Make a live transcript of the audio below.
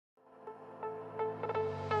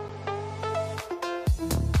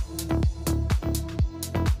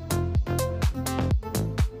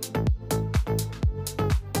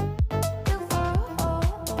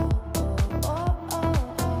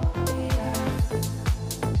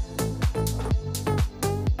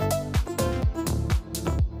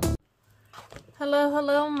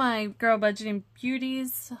Hello, my girl budgeting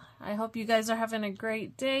beauties. I hope you guys are having a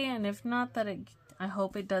great day, and if not, I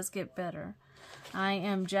hope it does get better. I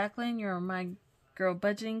am Jacqueline, you're my girl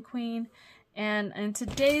budgeting queen, and in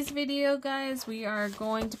today's video, guys, we are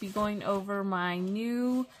going to be going over my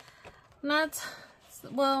new,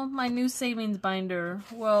 my new savings binder.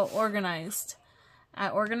 Well, organized. I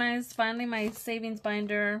organized finally my savings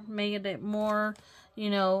binder, made it more,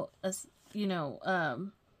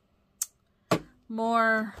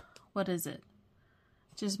 more,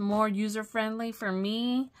 just more user-friendly for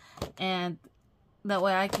me, and that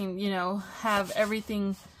way I can, have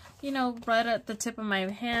everything, right at the tip of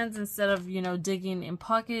my hands instead of, digging in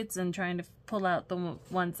pockets and trying to pull out the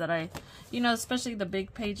ones that I, especially the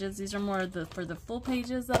big pages. These are more for the full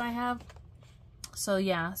pages that I have. So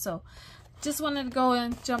yeah, so just wanted to go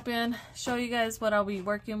and jump in, show you guys what I'll be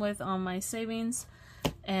working with on my savings,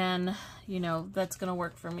 and, that's going to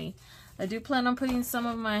work for me. I do plan on putting some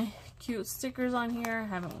of my cute stickers on here. I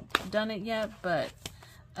haven't done it yet, but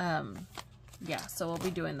yeah, so we'll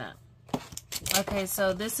be doing that. Okay,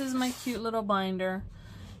 so this is my cute little binder.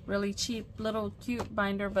 Really cheap little cute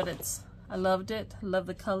binder, but I loved it. I love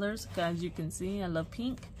the colors. As you can see, I love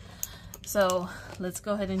pink. So let's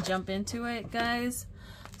go ahead and jump into it, guys.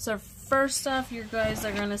 So first off, you guys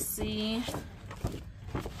are gonna see,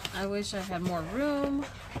 I wish I had more room.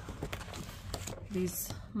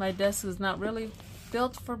 My desk is not really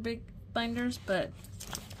built for big binders, but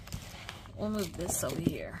we'll move this over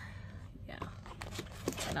here. Yeah.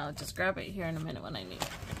 And I'll just grab it here in a minute when I need it.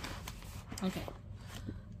 Okay.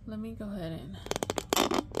 Let me go ahead and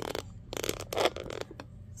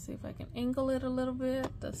see if I can angle it a little bit.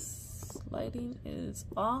 The lighting is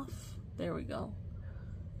off. There we go.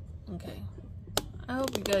 Okay. I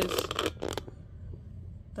hope you guys,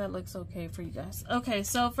 that looks okay for you guys. Okay,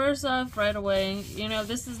 so first off, right away,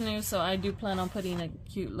 this is new, so I do plan on putting a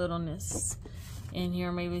cute littleness in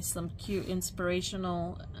here. Maybe some cute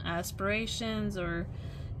inspirational aspirations, or,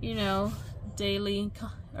 daily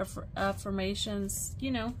affirmations,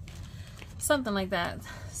 something like that.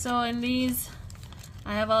 So in these,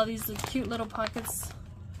 I have all these cute little pockets,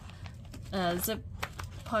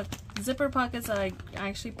 zipper pockets that I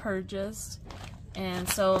actually purchased. And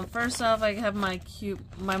so first off, I have my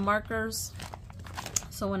markers.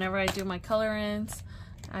 So whenever I do my color ins,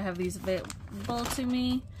 I have these available to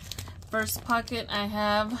me. First pocket I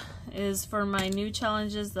have is for my new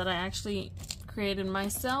challenges that I actually created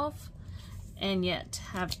myself and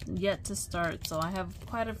have yet to start. So I have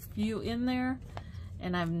quite a few in there,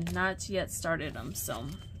 and I've not yet started them. So,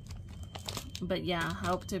 but yeah, I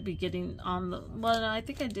hope to be getting on the, well, I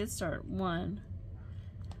think I did start one.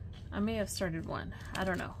 I may have started one. I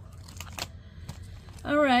don't know.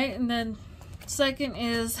 Alright, and then second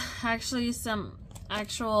is actually some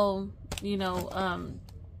actual,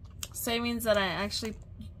 savings that I actually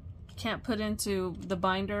can't put into the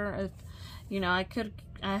binder. I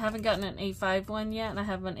haven't gotten an A5 one yet, and I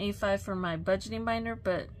have an A5 for my budgeting binder,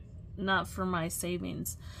 but not for my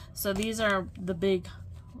savings. So these are the big,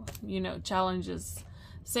 challenges.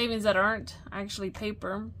 Savings that aren't actually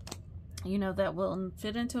paper, that will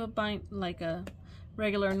fit into like a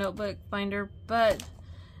regular notebook binder, but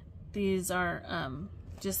these are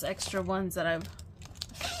just extra ones that I've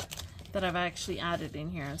actually added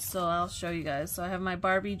in here. So I'll show you guys. So I have my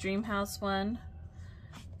Barbie Dream House one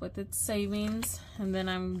with its savings, and then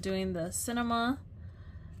I'm doing the cinema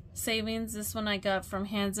savings. This one I got from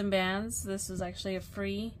Hands and Bands. This is actually a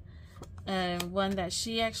free one that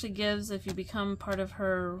she actually gives if you become part of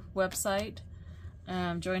her website.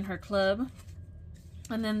 Join her club.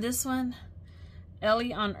 And then this one,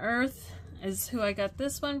 Ellie on Earth, is who I got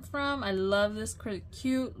this one from. I love this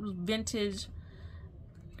cute vintage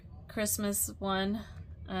Christmas one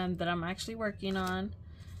that I'm actually working on.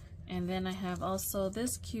 And then I have also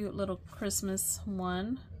this cute little Christmas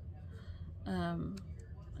one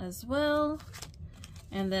as well.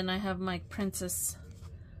 And then I have my princess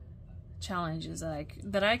challenges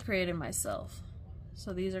that I created myself.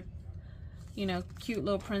 So these are, cute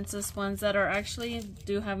little princess ones that are actually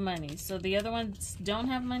do have money. So the other ones don't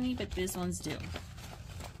have money, but these ones do.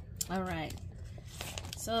 Alright.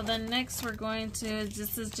 So then next we're going to,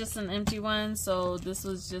 this is just an empty one. So this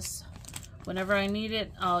was just, whenever I need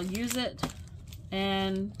it, I'll use it.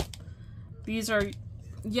 And these are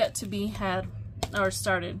yet to be had or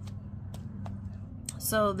started.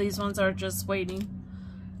 So these ones are just waiting.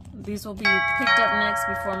 These will be picked up next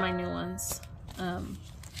before my new ones.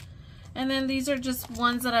 And then these are just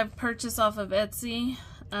ones that I've purchased off of Etsy.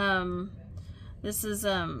 This is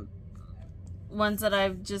ones that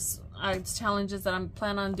challenges that I'm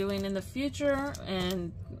planning on doing in the future,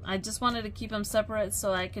 and I just wanted to keep them separate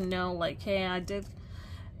so I can know, like, hey, I did,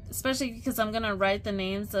 especially because I'm gonna write the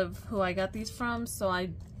names of who I got these from, so I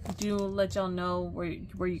do let y'all know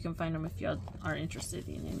where you can find them if y'all are interested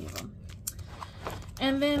in any of them.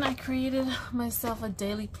 And then I created myself a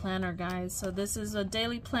daily planner, guys. So this is a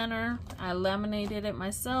daily planner. I laminated it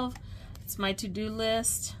myself. It's my to-do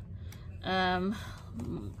list. It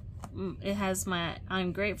has my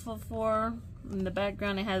I'm grateful for. In the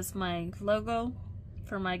background it has my logo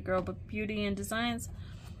for my Girl Beauty and Designs.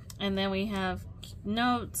 And then we have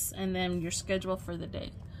notes and then your schedule for the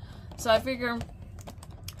day. So I figure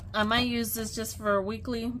I might use this just for a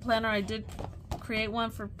weekly planner. I did create one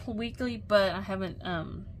for weekly, but I haven't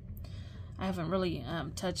really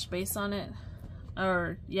touched base on it.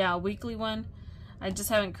 Or yeah, a weekly one. I just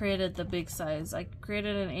haven't created the big size. I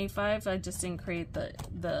created an A5. I just didn't create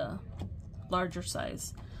the larger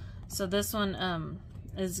size. So this one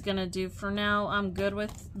is gonna do for now. I'm good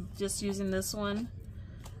with just using this one.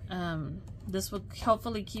 This will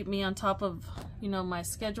hopefully keep me on top of, you know, my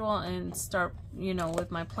schedule and start, you know,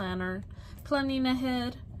 with my planning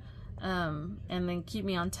ahead, and then keep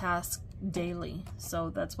me on task daily.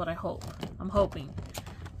 So that's what I hope. I'm hoping.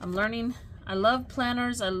 I'm learning. I love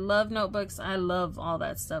planners, I love notebooks, I love all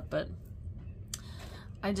that stuff, but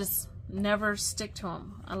I just never stick to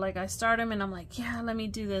them. I start them and I'm like, yeah, let me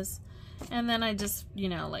do this. And then I just, you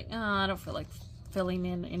know, like, oh, I don't feel like filling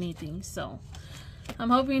in anything. So I'm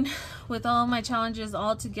hoping with all my challenges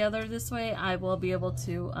all together this way, I will be able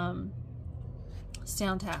to stay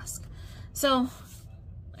on task. So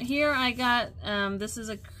here I got, this is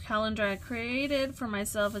a calendar I created for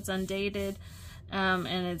myself. It's undated.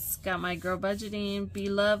 And it's got my girl budgeting, be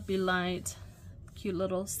love, be light, cute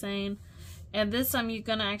little saying. And this I'm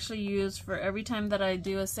gonna actually use for every time that I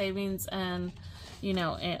do a savings and, you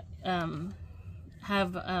know,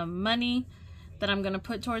 have money that I'm gonna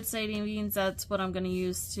put towards savings. That's what I'm gonna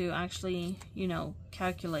use to actually, you know,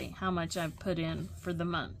 calculate how much I've put in for the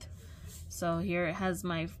month. So here it has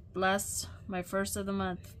my first of the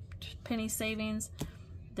month penny savings.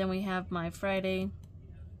 Then we have my Friday,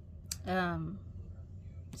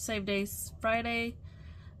 save days Friday.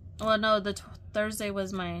 Well, no, the Thursday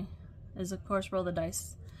was is of course roll the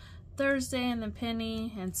dice Thursday, and then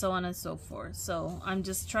penny, and so on and so forth. So I'm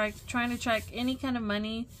just trying to track any kind of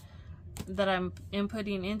money that I'm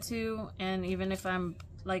inputting into, and even if I'm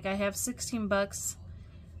like, I have 16 bucks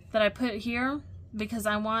that I put here because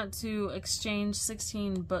I want to exchange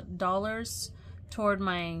 $16 toward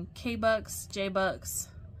my K-Bucks, J-Bucks,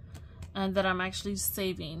 and that I'm actually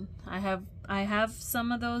saving. I have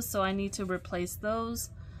some of those, so I need to replace those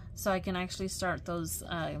so I can actually start those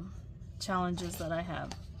challenges that I have.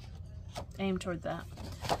 Aim toward that.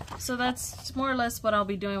 So that's more or less what I'll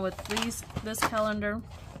be doing with this calendar.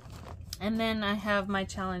 And then I have my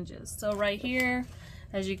challenges. So right here,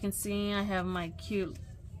 as you can see, I have my cute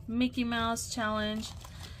Mickey Mouse challenge,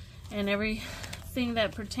 and everything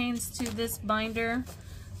that pertains to this binder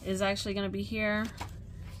is actually going to be here.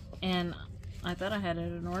 And I thought I had it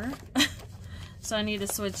in order. So I need to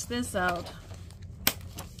switch this out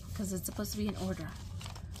because it's supposed to be in order.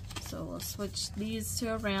 So we'll switch these two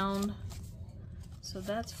around. So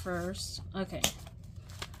that's first. Okay.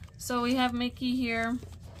 So we have Mickey here.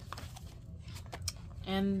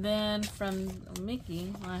 And then from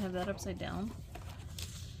Mickey, I have that upside down.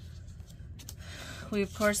 We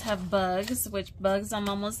of course have Bugs, which Bugs I'm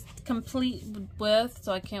almost complete with,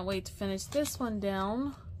 so I can't wait to finish this one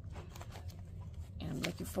down. And I'm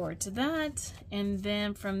looking forward to that. And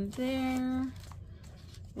then from there,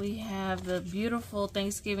 we have the beautiful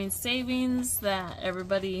Thanksgiving savings that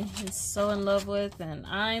everybody is so in love with, and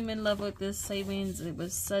I'm in love with this savings. It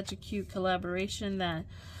was such a cute collaboration that,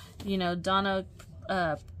 you know, Donna,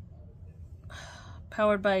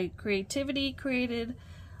 Powered by Creativity, created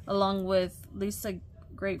along with Lisa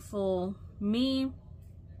Grateful Me.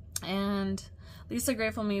 And Lisa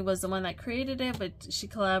Grateful Me was the one that created it, but she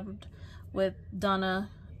collaborated with Donna,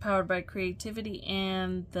 Powered by Creativity,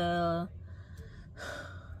 and the,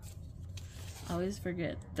 I always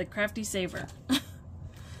forget, the Crafty Saver.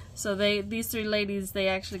 So these three ladies, they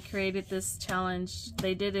actually created this challenge.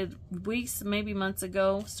 They did it weeks, maybe months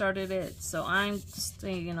ago, started it. So I'm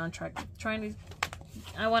staying on track,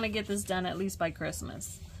 I want to get this done at least by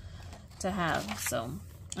Christmas to have. So,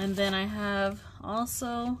 and then I have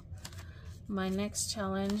also my next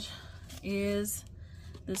challenge is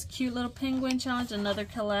this cute little penguin challenge, another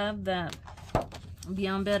collab that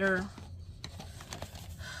Beyond Better.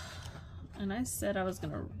 And I said I was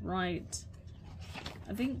gonna write,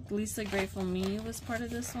 I think Lisa Grateful Me was part of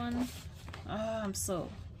this one. Oh, I'm so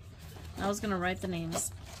I was gonna write the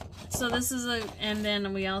names. So this is and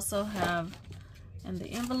then we also have in the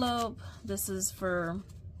envelope, this is for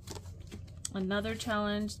another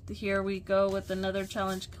challenge. Here we go with another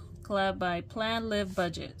challenge collab by Plan, Live,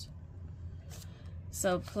 Budget.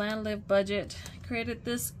 So Plan, Live, Budget created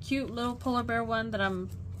this cute little polar bear one that I'm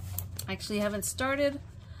actually haven't started,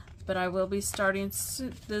 but I will be starting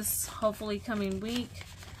this hopefully coming week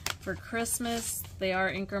for Christmas. They are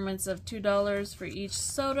increments of $2 for each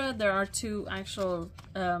soda. There are 2 actual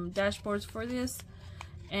dashboards for this,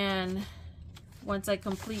 and once I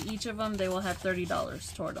complete each of them, they will have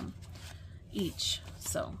 $30 toward them each.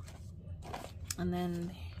 So, and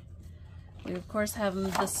then we of course have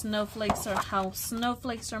the snowflakes, or how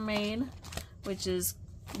snowflakes are made, which is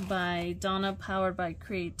by Donna, powered by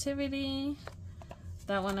creativity.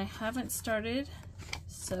 That one I haven't started,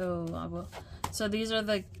 so I will. So these are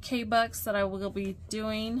the K-Bucks that I will be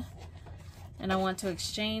doing, and I want to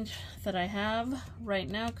exchange that I have right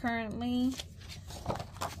now currently.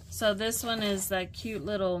 So this one is that cute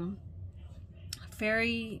little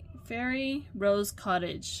fairy rose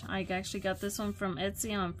cottage. I actually got this one from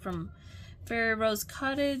Etsy from Fairy Rose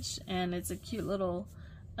Cottage, and it's a cute little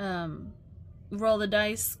roll the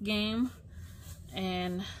dice game,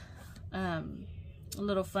 and a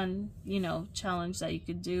little fun, you know, challenge that you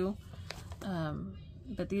could do.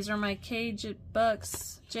 But these are my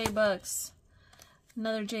J-Bucks,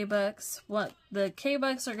 another J-Bucks. What the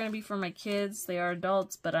K-Bucks are going to be for my kids. They are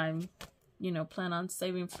adults, but I'm, you know, plan on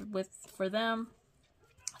saving for them.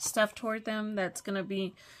 Stuff toward them that's going to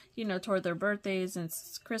be, you know, toward their birthdays and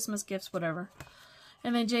Christmas gifts, whatever.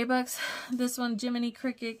 And then J-Bucks, this one, Jiminy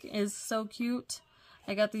Cricket, is so cute.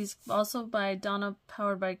 I got these also by Donna,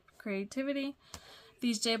 powered by creativity.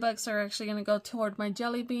 These J-Bucks are actually going to go toward my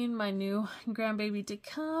Jelly Bean, my new grandbaby to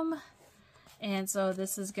come. And so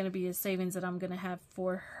this is going to be a savings that I'm going to have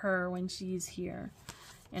for her when she's here.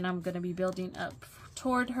 And I'm going to be building up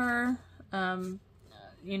toward her.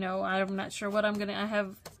 You know, I'm not sure what I'm going to... I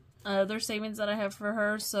have other savings that I have for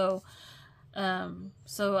her. So I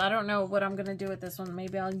don't know what I'm going to do with this one.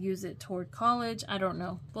 Maybe I'll use it toward college. I don't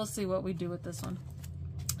know. We'll see what we do with this one.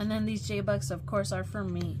 And then these J-Bucks, of course, are for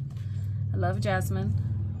me. I love Jasmine.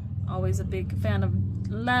 Always a big fan of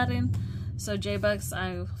Latin. So J-Bucks,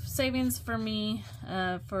 savings for me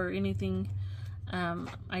for anything.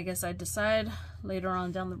 I guess I decide later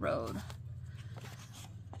on down the road.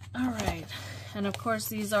 Alright. And of course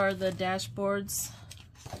these are the dashboards.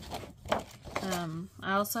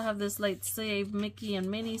 I also have this Let's Save Mickey and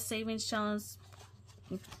Minnie Savings Challenge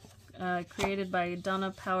created by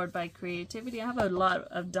Donna, powered by creativity. I have a lot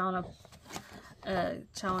of Donna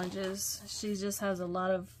challenges. She just has a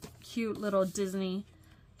lot of cute little Disney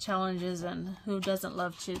challenges, and who doesn't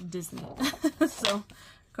love Disney? So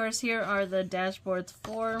of course here are the dashboards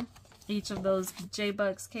for each of those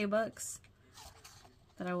J-Bucks, K-Bucks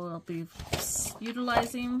that I will be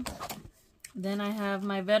utilizing. Then I have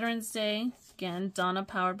my Veterans Day, again Donna,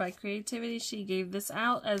 powered by creativity. She gave this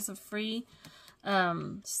out as a free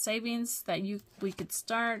savings that we could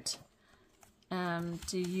start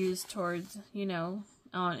to use towards, you know,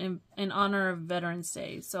 in honor of Veterans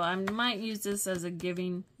Day. So I might use this as a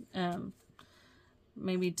giving,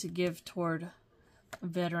 maybe to give toward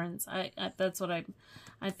veterans. That's what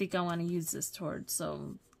I think I want to use this towards.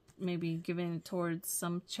 So maybe giving towards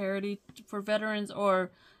some charity for veterans,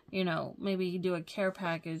 or, you know, maybe do a care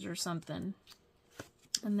package or something.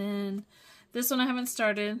 And then this one I haven't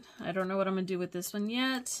started. I don't know what I'm going to do with this one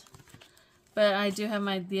yet. But I do have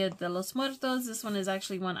my Dia de los Muertos. This one is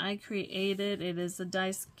actually one I created. It is a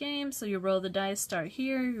dice game. So you roll the dice, start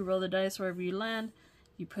here. You roll the dice wherever you land.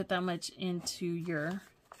 You put that much into your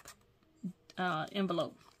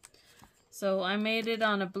envelope. So I made it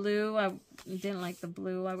on a blue. I didn't like the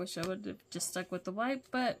blue. I wish I would have just stuck with the white.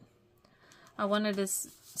 But I wanted to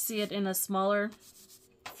see it in a smaller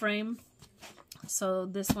frame. So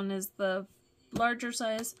this one is the larger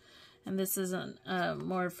size. And this isn't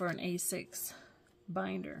more for an A6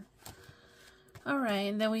 binder. Alright,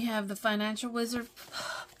 and then we have the Financial Wizard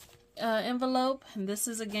envelope. And this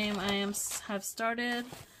is a game I have started.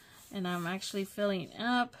 And I'm actually filling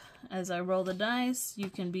up as I roll the dice. You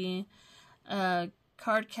can be...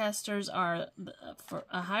 card casters are for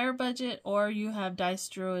a higher budget, or you have dice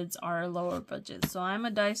druids are a lower budget. So I'm a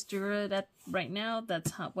dice druid right now.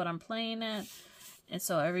 That's what I'm playing at. And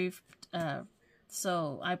so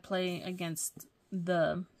so I play against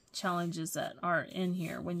the challenges that are in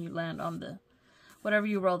here when you land on the whatever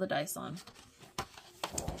you roll the dice on.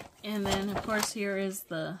 And then of course here is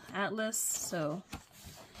the atlas. So,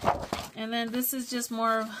 and then this is just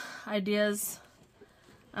more ideas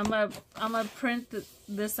I'm gonna print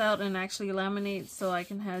this out and actually laminate so I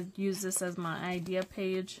can use this as my idea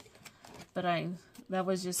page. But that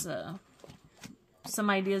was just some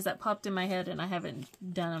ideas that popped in my head and I haven't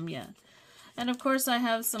done them yet. And of course I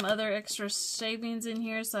have some other extra savings in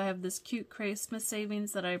here. So I have this cute Christmas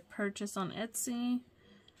savings that I purchased on Etsy.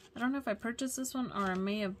 I don't know if I purchased this one or I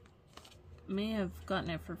may have gotten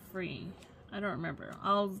it for free. I don't remember.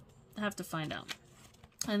 I'll have to find out.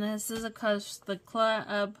 And this is the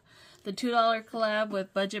 $2 collab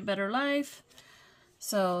with Budget Better Life.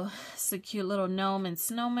 So it's a cute little gnome and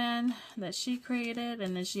snowman that she created,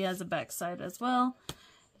 and then she has a backside as well.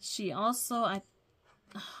 She also, I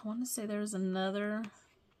want to say there's another.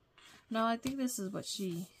 No, I think this is what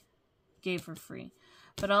she gave for free.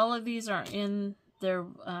 But all of these are in their,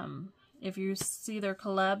 if you see their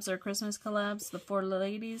collabs, their Christmas collabs, the 4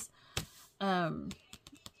 ladies,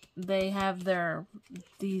 they have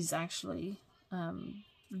these actually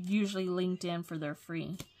usually linked in for their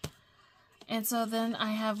free. And so then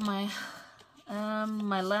I have my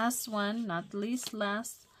my last one, not the least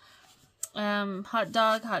last,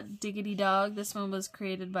 Hot Diggity Dog. This one was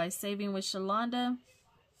created by Saving with Shalonda,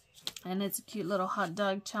 and it's a cute little hot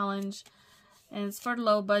dog challenge. And it's for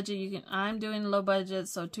low budget. I'm doing low budget,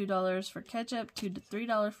 so $2 for ketchup, $2 to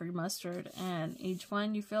 $3 for mustard, and each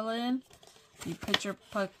one you fill in, you put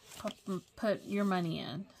your money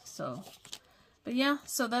in. So, but yeah,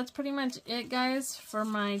 so that's pretty much it, guys, for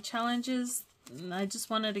my challenges. I just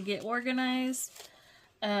wanted to get organized,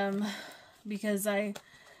 because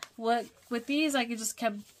with these I just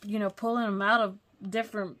kept pulling them out of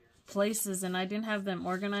different places, and I didn't have them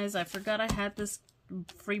organized. I forgot I had this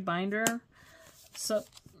free binder. So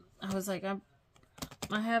I was like, I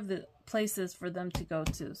have the places for them to go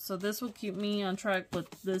to. So this will keep me on track with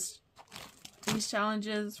these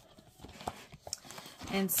challenges.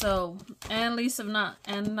 And so, and least of not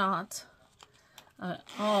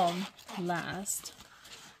all last.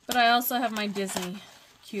 But I also have my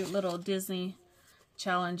cute little Disney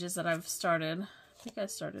challenges that I've started. I think I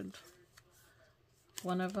started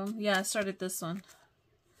one of them. Yeah, I started this one.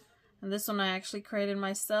 And this one I actually created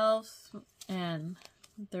myself. And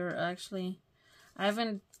they're actually, I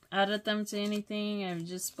haven't added them to anything. I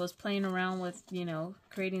just was playing around with,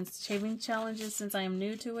 creating shaving challenges since I am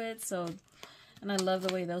new to it. So, and I love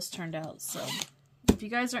the way those turned out. So, if you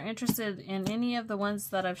guys are interested in any of the ones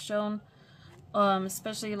that I've shown,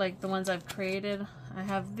 especially like the ones I've created, I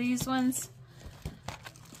have these ones.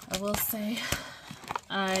 I will say,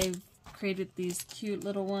 I've created these cute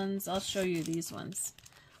little ones. I'll show you these ones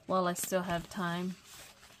while I still have time.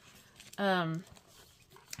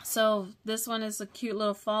 So this one is a cute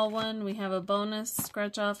little fall one. We have a bonus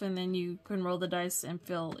scratch off, and then you can roll the dice and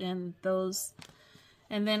fill in those.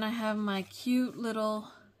 And then I have my cute little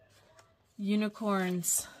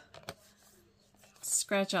unicorns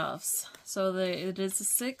scratch offs. So it is a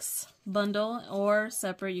 6 bundle or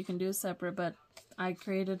separate. You can do separate, but I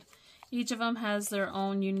created, each of them has their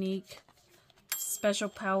own unique special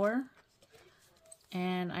power.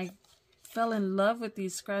 And I fell in love with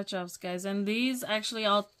these scratch offs, guys, and these actually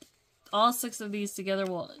all 6 of these together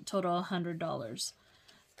will total $100.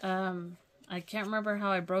 I can't remember how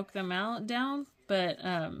I broke them down, but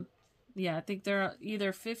yeah, I think they're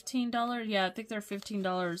either $15. Yeah, I think they're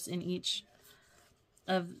 $15 in each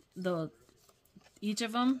of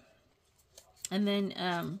them, and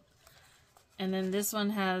then this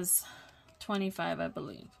one has 25, I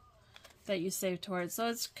believe, that you save towards. So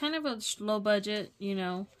it's kind of a low budget,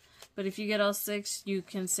 But if you get all 6, you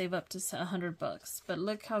can save up to $100. But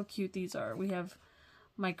look how cute these are. We have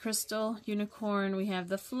my crystal unicorn. We have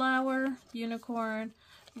the flower unicorn,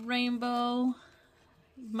 rainbow,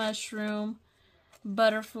 mushroom,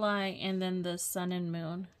 butterfly, and then the sun and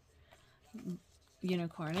moon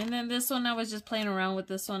unicorn. And then this one, I was just playing around with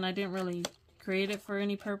this one. I didn't really create it for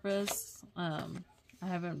any purpose. I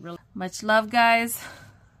haven't really. Much love, guys.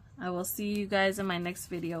 I will see you guys in my next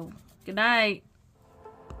video. Good night.